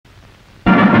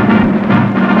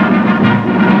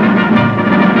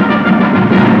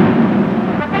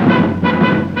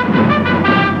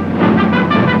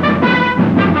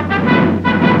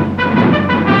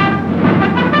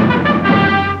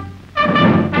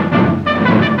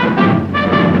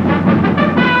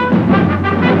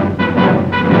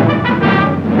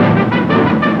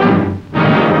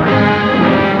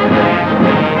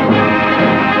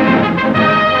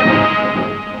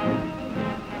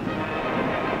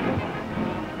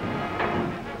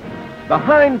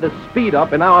Behind the speed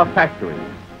up in our factories,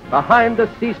 behind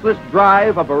the ceaseless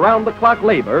drive of around-the-clock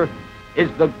labor, is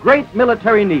the great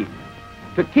military need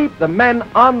to keep the men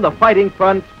on the fighting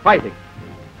front fighting.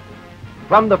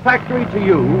 From the factory to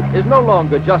you is no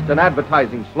longer just an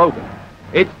advertising slogan.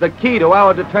 It's the key to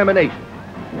our determination.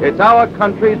 It's our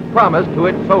country's promise to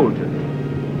its soldiers.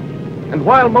 And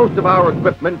while most of our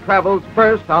equipment travels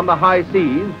first on the high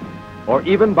seas, or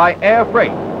even by air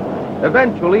freight,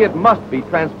 eventually it must be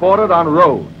transported on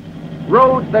roads.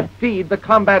 Roads that feed the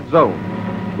combat zone.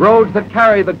 Roads that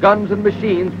carry the guns and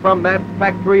machines from that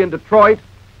factory in Detroit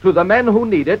to the men who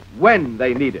need it when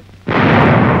they need it.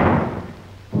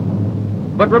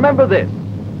 But remember this,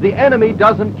 the enemy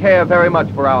doesn't care very much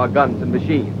for our guns and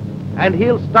machines, and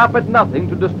he'll stop at nothing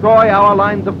to destroy our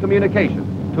lines of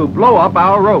communication, to blow up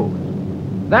our roads.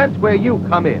 That's where you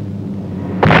come in.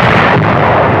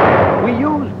 We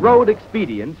use road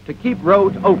expedients to keep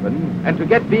roads open and to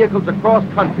get vehicles across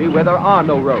country where there are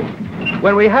no roads.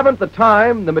 When we haven't the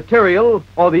time, the material,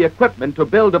 or the equipment to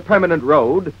build a permanent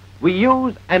road, we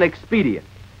use an expedient.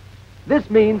 This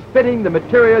means fitting the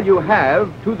material you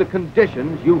have to the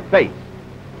conditions you face.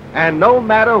 And no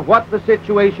matter what the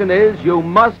situation is, you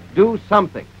must do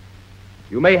something.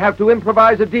 You may have to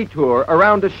improvise a detour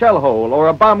around a shell hole or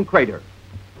a bomb crater.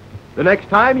 The next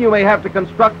time you may have to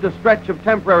construct a stretch of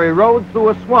temporary road through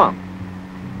a swamp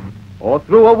or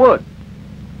through a wood.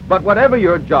 But whatever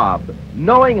your job,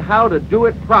 knowing how to do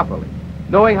it properly,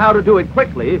 knowing how to do it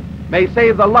quickly, may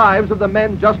save the lives of the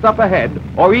men just up ahead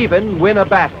or even win a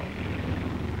battle.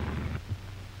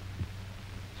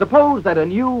 Suppose that a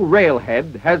new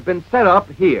railhead has been set up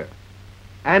here,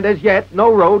 and as yet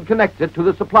no road connects it to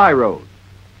the supply road.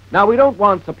 Now, we don't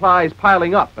want supplies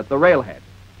piling up at the railhead.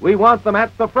 We want them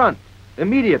at the front,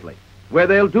 immediately, where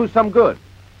they'll do some good.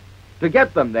 To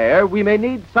get them there, we may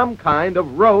need some kind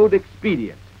of road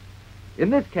expedient.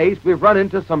 In this case, we've run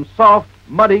into some soft,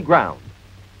 muddy ground.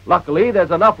 Luckily,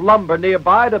 there's enough lumber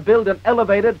nearby to build an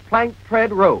elevated plank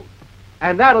tread road,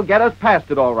 and that'll get us past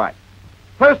it all right.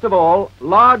 First of all,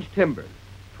 large timbers,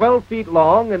 12 feet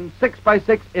long and 6 by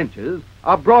 6 inches,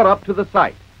 are brought up to the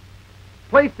site.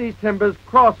 Place these timbers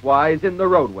crosswise in the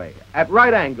roadway, at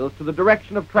right angles to the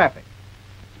direction of traffic.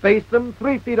 Space them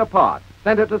 3 feet apart,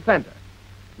 center to center.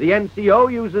 The NCO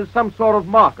uses some sort of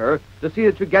marker to see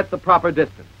that you get the proper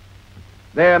distance.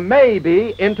 There may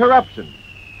be interruptions,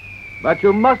 but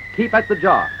you must keep at the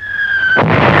job.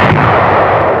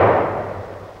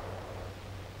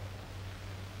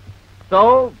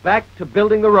 So, back to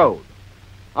building the road.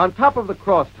 On top of the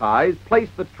cross ties, place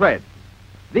the treads.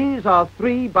 These are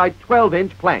 3 by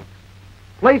 12-inch planks.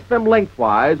 Place them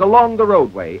lengthwise along the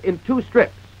roadway in 2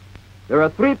 strips. There are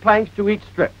 3 planks to each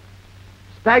strip.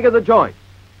 Stagger the joints.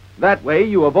 That way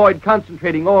you avoid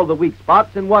concentrating all the weak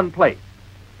spots in one place.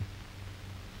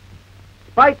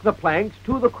 Spike the planks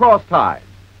to the cross ties.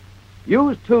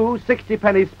 Use 2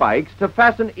 60-penny spikes to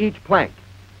fasten each plank.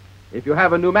 If you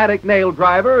have a pneumatic nail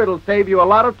driver, it'll save you a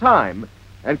lot of time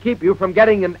and keep you from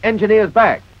getting an engineer's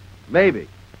back. Maybe.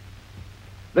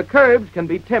 The curbs can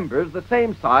be timbers the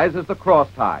same size as the cross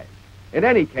ties. In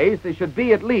any case, they should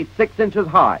be at least 6 inches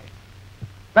high.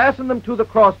 Fasten them to the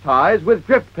cross ties with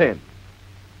drift pins.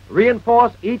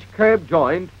 Reinforce each curb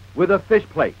joint with a fish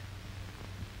plate.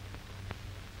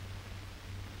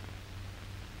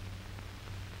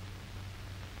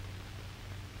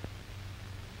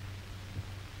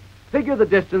 Figure the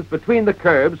distance between the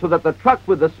curbs so that the truck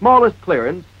with the smallest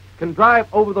clearance can drive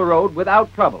over the road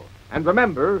without trouble. And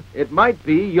remember, it might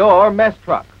be your mess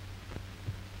truck.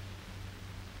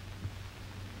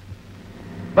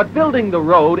 But building the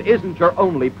road isn't your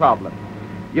only problem.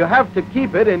 You have to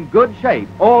keep it in good shape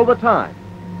all the time.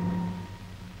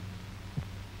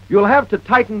 You'll have to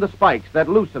tighten the spikes that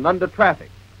loosen under traffic,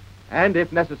 and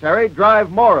if necessary, drive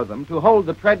more of them to hold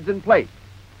the treads in place.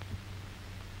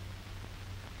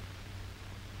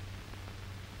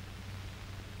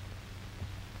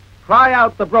 Pry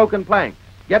out the broken planks,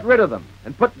 get rid of them,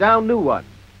 and put down new ones.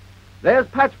 There's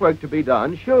patchwork to be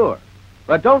done, sure,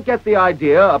 but don't get the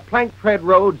idea a plank tread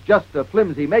road's just a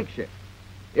flimsy makeshift.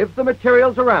 If the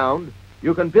material's around,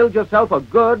 you can build yourself a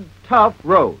good, tough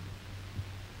road.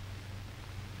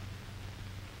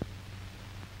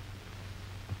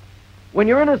 When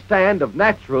you're in a stand of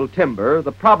natural timber,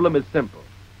 the problem is simple.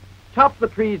 Chop the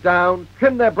trees down,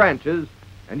 trim their branches,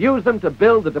 and use them to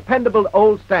build the dependable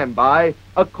old standby,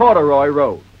 a corduroy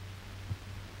road.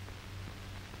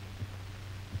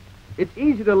 It's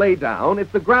easy to lay down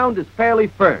if the ground is fairly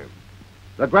firm.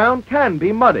 The ground can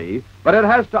be muddy, but it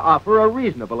has to offer a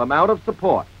reasonable amount of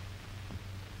support.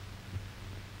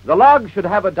 The log should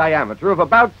have a diameter of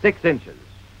about 6 inches.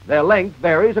 Their length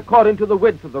varies according to the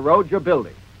width of the road you're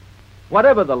building.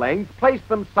 Whatever the length, place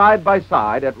them side by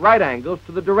side at right angles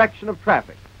to the direction of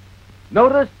traffic.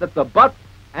 Notice that the butts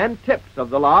and tips of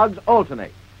the logs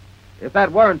alternate. If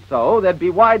that weren't so, there'd be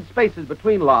wide spaces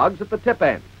between logs at the tip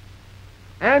end.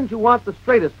 And you want the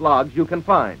straightest logs you can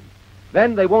find.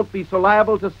 Then they won't be so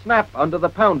liable to snap under the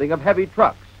pounding of heavy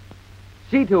trucks.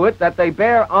 See to it that they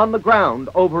bear on the ground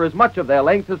over as much of their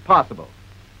length as possible.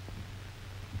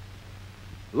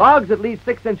 Logs at least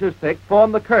 6 inches thick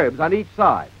form the curbs on each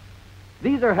side.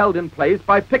 These are held in place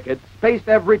by pickets spaced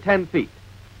every 10 feet.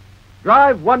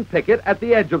 Drive one picket at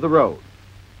the edge of the road.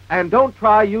 And don't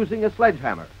try using a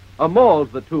sledgehammer. A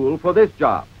maul's the tool for this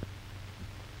job.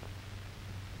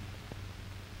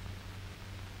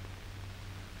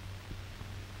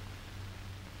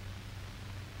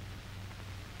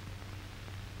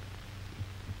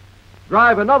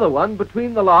 Drive another one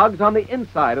between the logs on the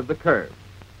inside of the curve.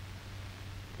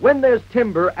 When there's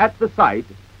timber at the site,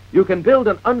 you can build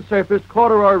an unsurfaced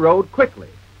corduroy road quickly.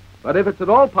 But if it's at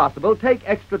all possible, take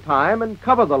extra time and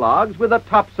cover the logs with a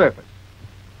top surface.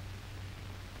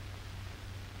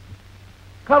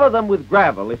 Cover them with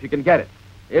gravel if you can get it.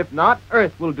 If not,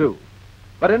 earth will do.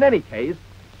 But in any case,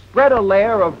 spread a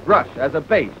layer of brush as a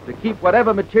base to keep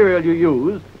whatever material you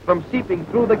use from seeping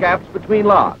through the gaps between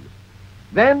logs.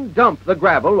 Then dump the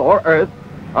gravel or earth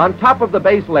on top of the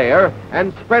base layer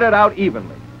and spread it out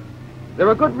evenly. There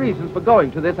are good reasons for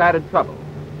going to this added trouble.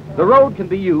 The road can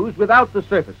be used without the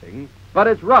surfacing, but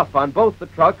it's rough on both the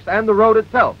trucks and the road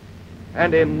itself.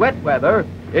 And in wet weather,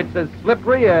 it's as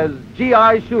slippery as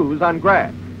GI shoes on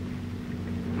grass.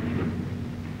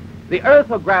 The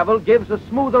earth or gravel gives a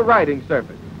smoother riding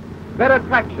surface, better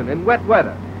traction in wet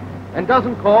weather, and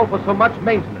doesn't call for so much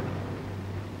maintenance.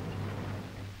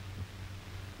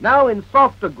 Now, in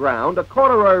softer ground, a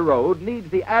corduroy road needs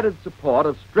the added support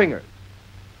of stringers.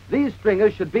 These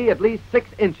stringers should be at least 6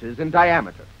 inches in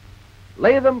diameter.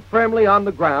 Lay them firmly on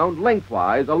the ground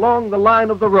lengthwise along the line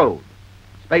of the road.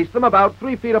 Space them about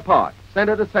 3 feet apart,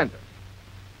 center to center.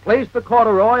 Place the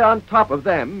corduroy on top of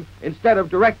them instead of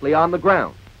directly on the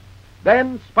ground.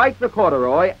 Then spike the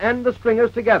corduroy and the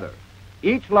stringers together,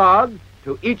 each log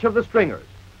to each of the stringers.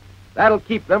 That'll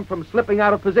keep them from slipping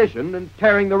out of position and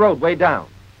tearing the roadway down.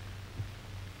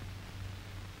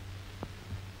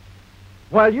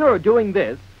 While you're doing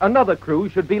this, another crew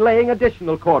should be laying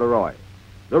additional corduroy.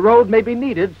 The road may be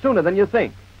needed sooner than you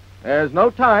think. There's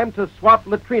no time to swap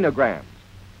latrinograms.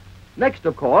 Next,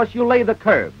 of course, you lay the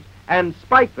curbs and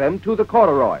spike them to the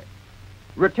corduroy.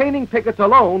 Retaining pickets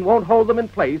alone won't hold them in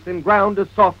place in ground as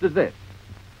soft as this.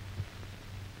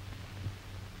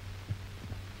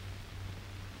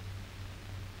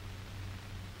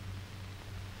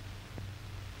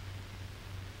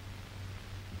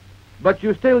 But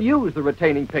you still use the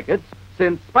retaining pickets,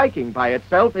 since spiking by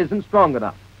itself isn't strong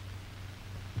enough.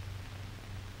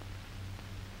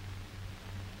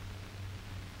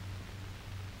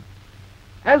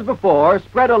 As before,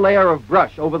 spread a layer of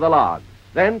brush over the logs,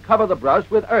 then cover the brush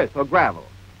with earth or gravel.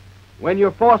 When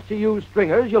you're forced to use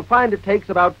stringers, you'll find it takes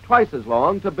about twice as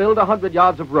long to build 100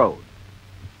 yards of road.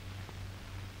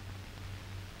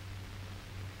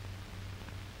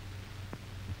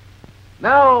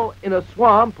 Now, in a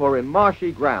swamp or in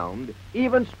marshy ground,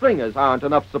 even stringers aren't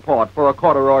enough support for a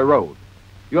corduroy road.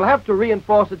 You'll have to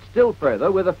reinforce it still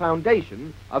further with a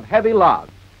foundation of heavy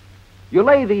logs. You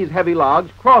lay these heavy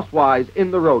logs crosswise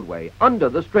in the roadway, under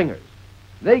the stringers.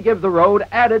 They give the road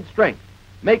added strength,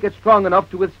 make it strong enough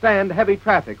to withstand heavy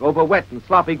traffic over wet and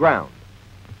sloppy ground.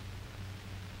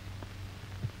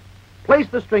 Place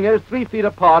the stringers 3 feet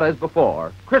apart as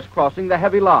before, crisscrossing the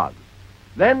heavy logs.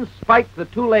 Then spike the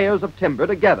 2 layers of timber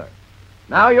together.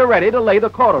 Now you're ready to lay the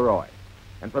corduroy.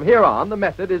 And from here on, the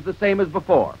method is the same as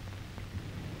before.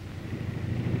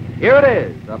 Here it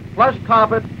is, a plush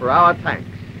carpet for our tanks.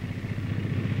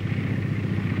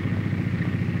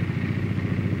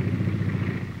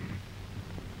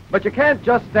 But you can't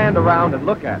just stand around and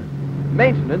look at it.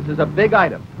 Maintenance is a big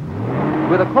item.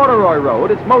 With a corduroy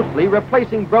road, it's mostly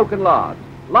replacing broken logs,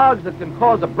 logs that can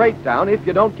cause a breakdown if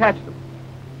you don't catch them.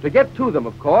 To get to them,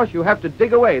 of course, you have to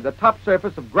dig away the top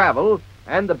surface of gravel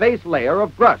and the base layer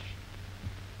of brush.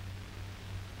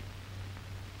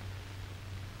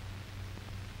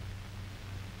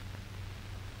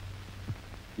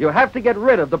 You have to get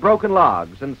rid of the broken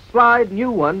logs and slide new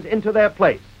ones into their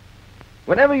place.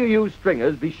 Whenever you use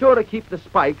stringers, be sure to keep the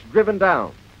spikes driven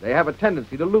down. They have a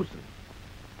tendency to loosen.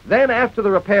 Then, after the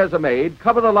repairs are made,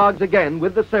 cover the logs again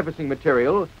with the surfacing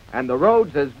material, and the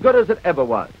road's as good as it ever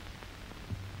was.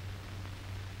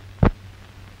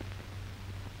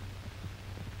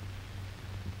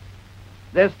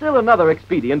 There's still another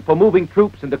expedient for moving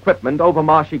troops and equipment over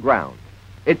marshy ground.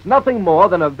 It's nothing more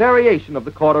than a variation of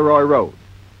the corduroy road,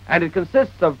 and it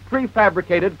consists of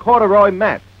prefabricated corduroy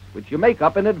mats, which you make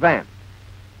up in advance.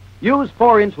 Use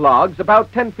 4-inch logs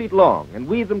about 10 feet long and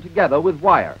weave them together with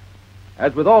wire.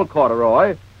 As with all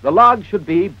corduroy, the logs should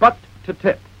be butt to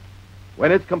tip.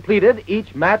 When it's completed,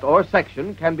 each mat or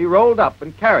section can be rolled up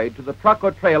and carried to the truck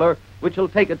or trailer which will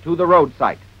take it to the road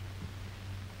site.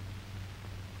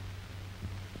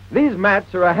 These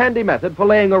mats are a handy method for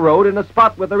laying a road in a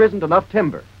spot where there isn't enough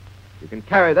timber. You can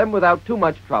carry them without too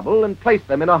much trouble and place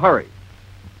them in a hurry.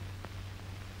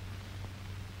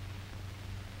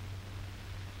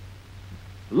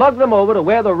 Lug them over to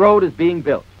where the road is being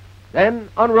built. Then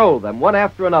unroll them one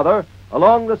after another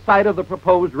along the side of the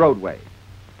proposed roadway.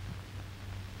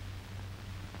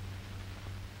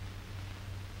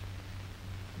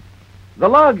 The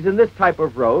logs in this type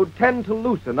of road tend to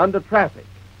loosen under traffic,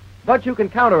 but you can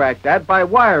counteract that by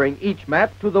wiring each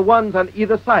mat to the ones on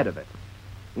either side of it.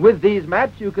 With these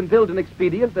mats, you can build an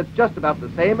expedient that's just about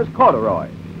the same as corduroy.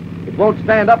 It won't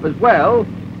stand up as well,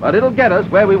 but it'll get us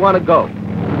where we want to go.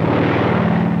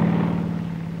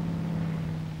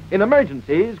 In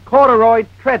emergencies, corduroy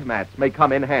tread mats may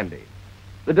come in handy.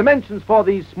 The dimensions for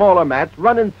these smaller mats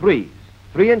run in threes,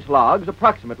 3-inch logs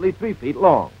approximately 3 feet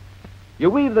long. You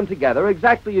weave them together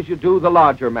exactly as you do the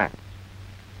larger mats.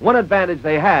 One advantage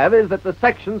they have is that the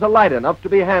sections are light enough to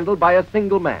be handled by a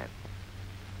single man.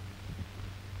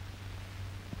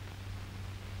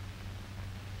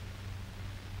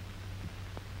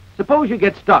 Suppose you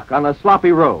get stuck on a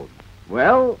sloppy road.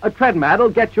 Well, a tread mat will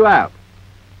get you out.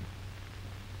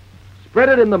 Spread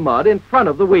it in the mud in front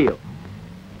of the wheel.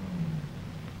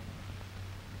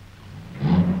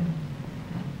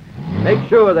 Make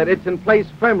sure that it's in place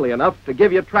firmly enough to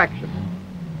give you traction.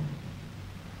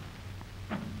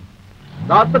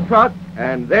 Start the truck,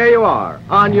 and there you are,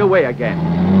 on your way again.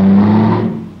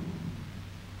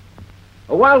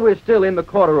 While we're still in the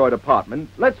corduroy department,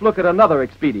 let's look at another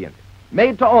expedient,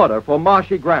 made to order for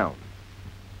marshy ground.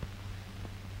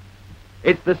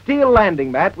 It's the steel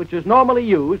landing mat which is normally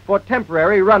used for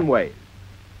temporary runways.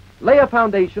 Lay a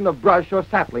foundation of brush or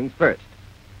saplings first.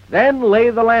 Then lay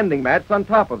the landing mats on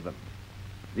top of them.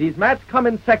 These mats come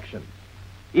in sections.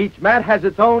 Each mat has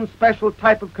its own special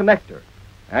type of connector,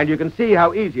 and you can see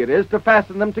how easy it is to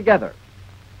fasten them together.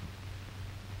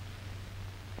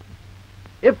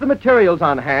 If the material's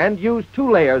on hand, use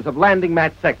 2 layers of landing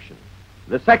mat section.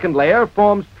 The second layer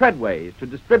forms treadways to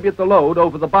distribute the load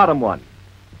over the bottom one.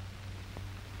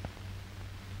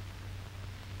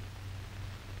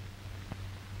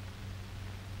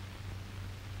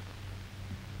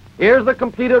 Here's the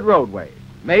completed roadway,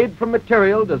 made from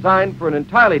material designed for an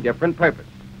entirely different purpose.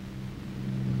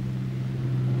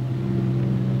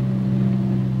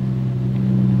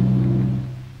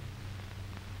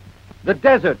 The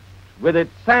desert, with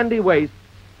its sandy wastes,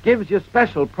 gives you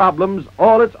special problems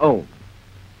all its own.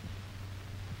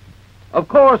 Of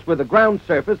course, with the ground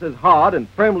surface as hard and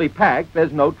firmly packed,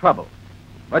 there's no trouble.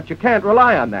 But you can't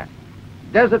rely on that.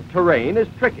 Desert terrain is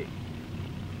tricky.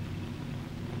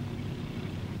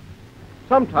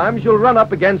 Sometimes you'll run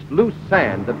up against loose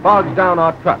sand that bogs down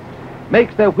our trucks,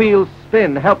 makes their wheels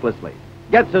spin helplessly,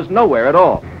 gets us nowhere at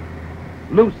all.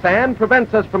 Loose sand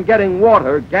prevents us from getting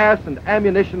water, gas, and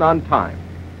ammunition on time.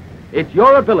 It's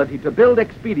your ability to build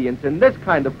expedients in this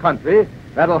kind of country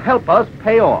that'll help us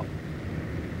pay off.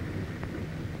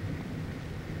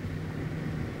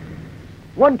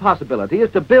 One possibility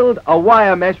is to build a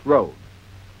wire mesh road.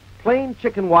 Plain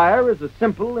chicken wire is a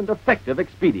simple and effective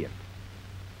expedient.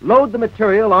 Load the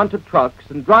material onto trucks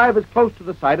and drive as close to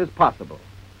the site as possible.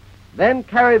 Then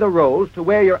carry the rolls to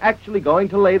where you're actually going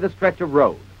to lay the stretch of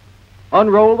road.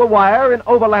 Unroll the wire in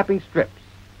overlapping strips.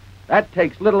 That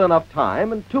takes little enough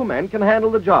time, and 2 men can handle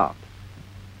the job.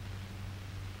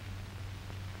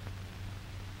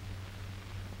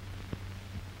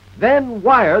 Then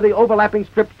wire the overlapping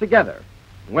strips together.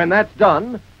 When that's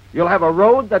done, you'll have a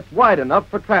road that's wide enough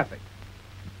for traffic.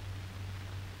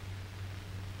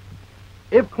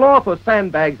 If cloth or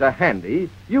sandbags are handy,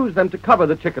 use them to cover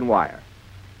the chicken wire.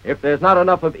 If there's not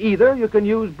enough of either, you can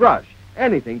use brush,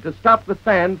 anything to stop the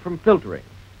sand from filtering.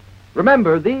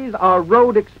 Remember, these are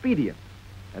road expedients,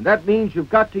 and that means you've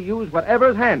got to use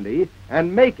whatever's handy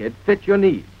and make it fit your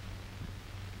needs.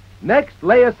 Next,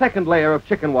 lay a second layer of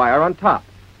chicken wire on top,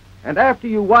 and after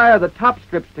you wire the top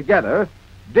strips together,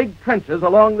 dig trenches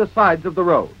along the sides of the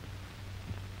road.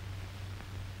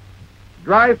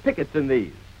 Drive pickets in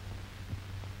these.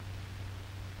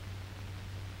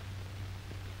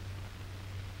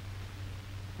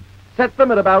 Set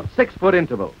them at about 6-foot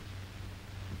intervals.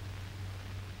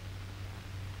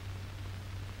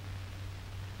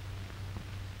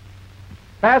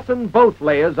 fasten both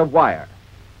layers of wire.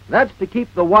 That's to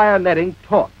keep the wire netting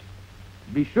taut.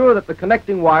 Be sure that the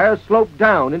connecting wires slope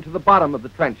down into the bottom of the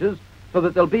trenches so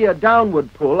that there'll be a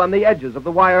downward pull on the edges of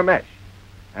the wire mesh.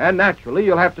 And naturally,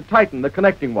 you'll have to tighten the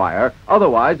connecting wire,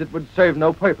 otherwise it would serve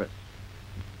no purpose.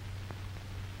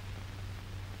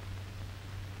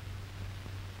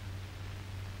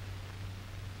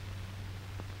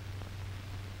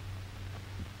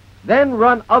 Then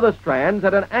run other strands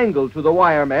at an angle to the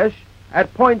wire mesh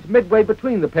at points midway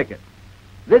between the pickets.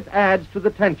 This adds to the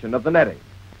tension of the netting.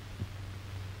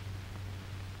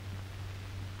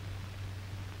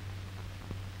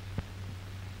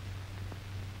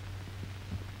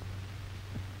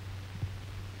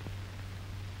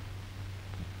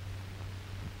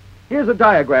 Here's a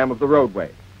diagram of the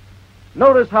roadway.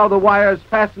 Notice how the wires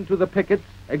fastened to the pickets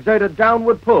exert a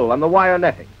downward pull on the wire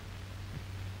netting.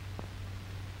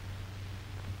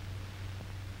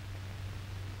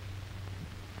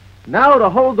 Now, to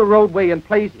hold the roadway in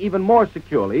place even more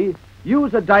securely,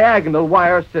 use a diagonal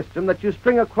wire system that you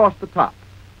string across the top.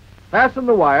 Fasten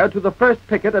the wire to the first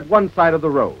picket at one side of the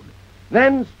road.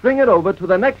 Then string it over to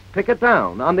the next picket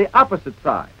down on the opposite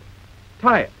side.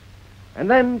 Tie it, and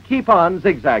then keep on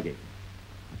zigzagging.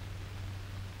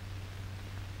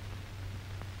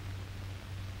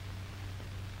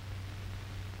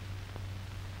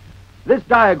 This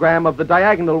diagram of the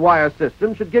diagonal wire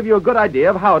system should give you a good idea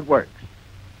of how it works.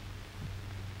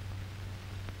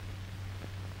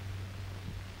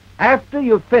 After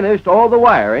you've finished all the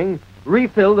wiring,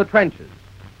 refill the trenches.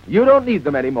 You don't need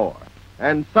them anymore,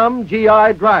 and some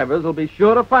GI drivers will be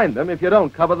sure to find them if you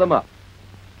don't cover them up.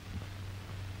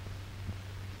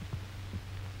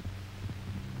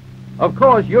 Of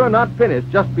course, you're not finished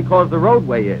just because the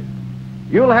roadway is.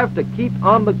 You'll have to keep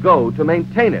on the go to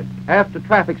maintain it after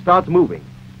traffic starts moving.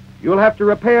 You'll have to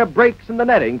repair breaks in the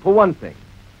netting, for one thing.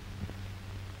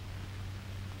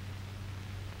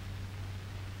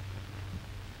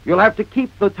 You'll have to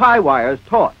keep the tie wires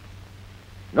taut.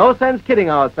 No sense kidding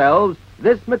ourselves,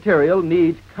 this material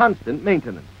needs constant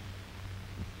maintenance.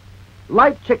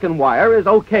 Light chicken wire is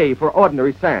okay for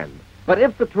ordinary sand, but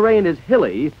if the terrain is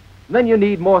hilly, then you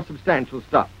need more substantial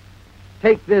stuff.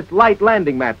 Take this light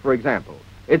landing mat, for example.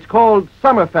 It's called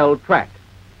Sommerfeld track,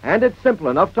 and it's simple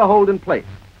enough to hold in place.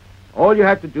 All you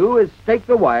have to do is stake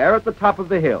the wire at the top of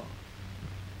the hill.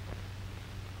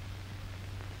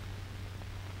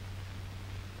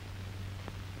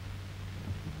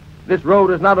 This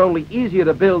road is not only easier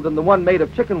to build than the one made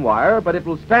of chicken wire, but it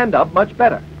will stand up much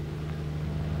better.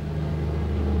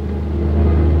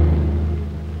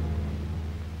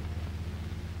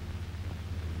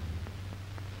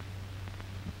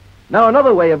 Now,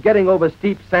 another way of getting over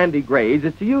steep sandy grades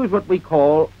is to use what we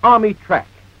call Army track.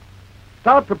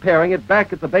 Start preparing it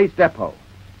back at the base depot.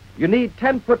 You need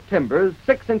 10-foot timbers,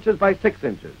 6 inches by 6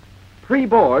 inches,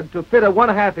 pre-bored to fit a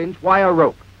 1/2-inch wire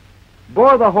rope.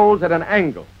 Bore the holes at an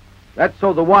angle. That's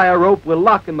so the wire rope will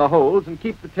lock in the holes and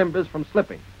keep the timbers from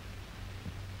slipping.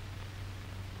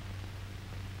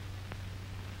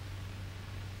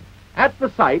 At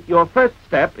the site, your first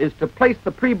step is to place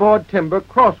the pre-bored timber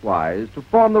crosswise to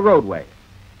form the roadway.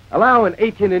 Allow an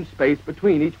 18-inch space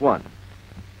between each one.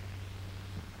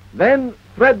 Then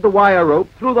thread the wire rope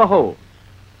through the holes.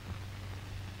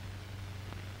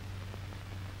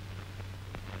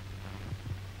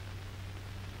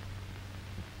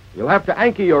 You'll have to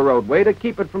anchor your roadway to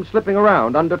keep it from slipping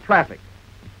around under traffic.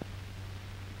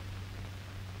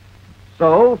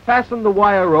 So, fasten the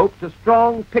wire rope to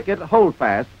strong picket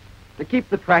holdfasts to keep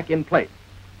the track in place.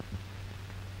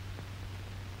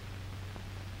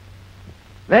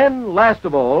 Then, last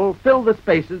of all, fill the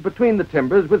spaces between the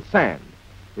timbers with sand.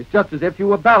 It's just as if you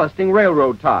were ballasting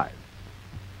railroad ties.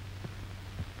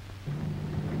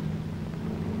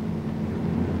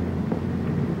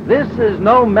 This is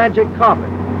no magic carpet.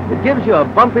 It gives you a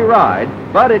bumpy ride,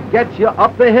 but it gets you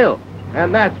up the hill,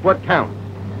 and that's what counts.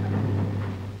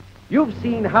 You've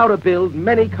seen how to build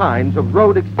many kinds of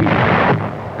road expedients,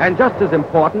 and just as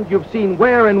important, you've seen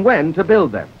where and when to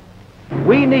build them.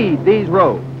 We need these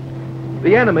roads.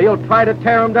 The enemy will try to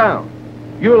tear them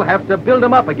down. You'll have to build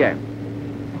them up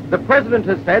again. The president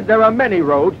has said there are many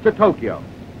roads to Tokyo.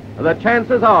 The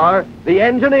chances are the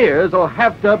engineers will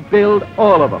have to build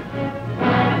all of them.